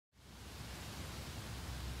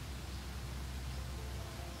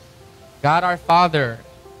God our Father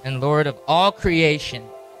and Lord of all creation,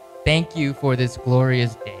 thank you for this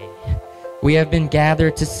glorious day. We have been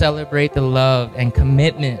gathered to celebrate the love and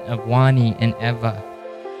commitment of Whan and Eva.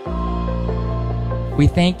 We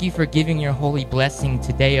thank you for giving your holy blessing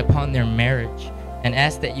today upon their marriage and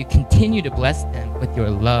ask that you continue to bless them with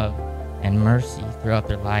your love and mercy throughout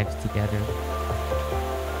their lives together.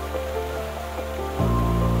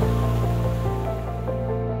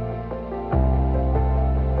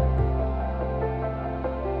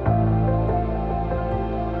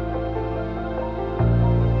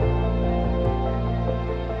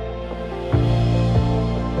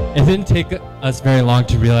 It didn't take us very long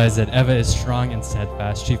to realize that Eva is strong and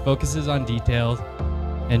steadfast. She focuses on details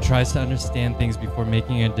and tries to understand things before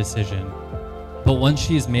making a decision. But once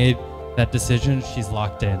she's made that decision, she's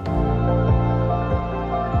locked in.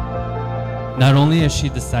 Not only is she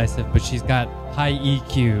decisive, but she's got high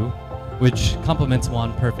EQ, which complements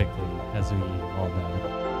Whan perfectly, as we all know.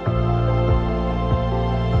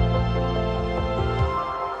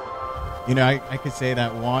 You know, I could say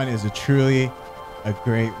that Whan is truly a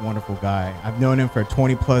great, wonderful guy. I've known him for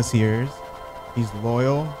 20 plus years. He's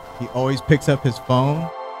loyal. He always picks up his phone.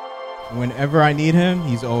 Whenever I need him,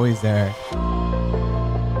 he's always there.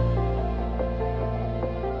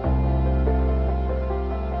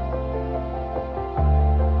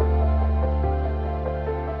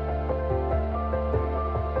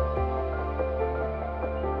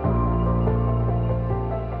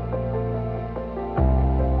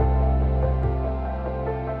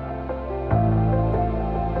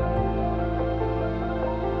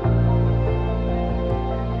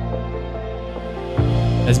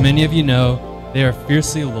 As many of you know, they are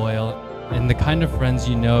fiercely loyal and the kind of friends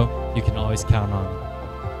you know you can always count on.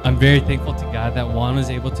 I'm very thankful to God that Whan was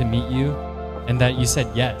able to meet you and that you said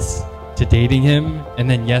yes to dating him and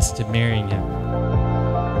then yes to marrying him.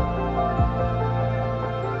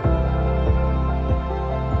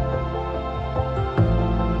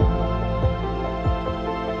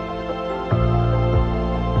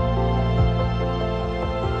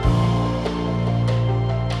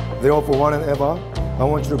 Therefore, for Whan and Eva, I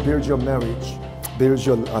want you to build your marriage, build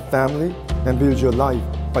your family, and build your life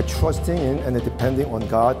by trusting in and depending on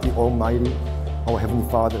God, the Almighty, our Heavenly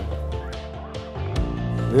Father.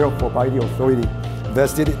 Therefore, by the authority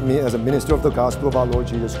vested in me as a minister of the gospel of our Lord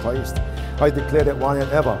Jesus Christ, I declare that Whan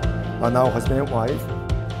and Eva are now husband and wife.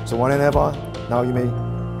 So Whan and Eva, now you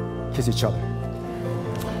may kiss each other.